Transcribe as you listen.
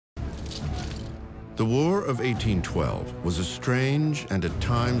The War of 1812 was a strange and at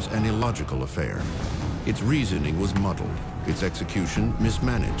times an illogical affair. Its reasoning was muddled, its execution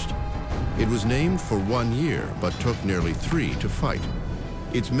mismanaged. It was named for 1 year, but took nearly 3 to fight.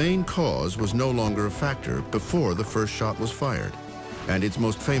 Its main cause was no longer a factor before the first shot was fired, and its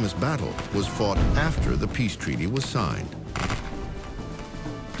most famous battle was fought after the peace treaty was signed.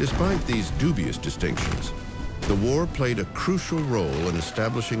 Despite these dubious distinctions, the war played a crucial role in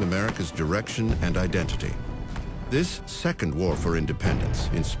establishing America's direction and identity. This second war for independence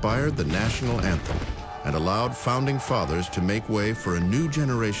inspired the national anthem and allowed founding fathers to make way for a new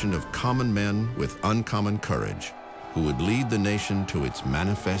generation of common men with uncommon courage who would lead the nation to its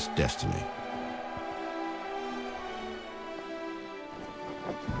manifest destiny.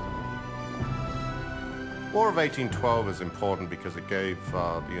 War of 1812 is important because it gave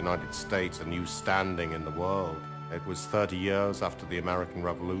the United States a new standing in the world. It was 30 years after the American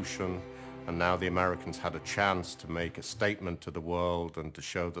Revolution, and now the Americans had a chance to make a statement to the world and to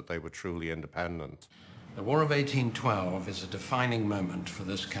show that they were truly independent. The War of 1812 is a defining moment for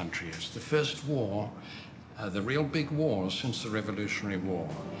this country. It's the first war, the real big war since the Revolutionary War.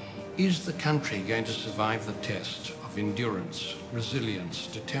 Is the country going to survive the test of endurance, resilience,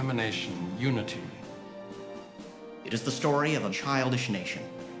 determination, unity? It is the story of a childish nation,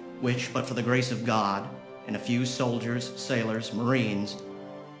 which, but for the grace of God and a few soldiers, sailors, Marines,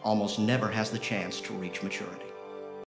 almost never has the chance to reach maturity.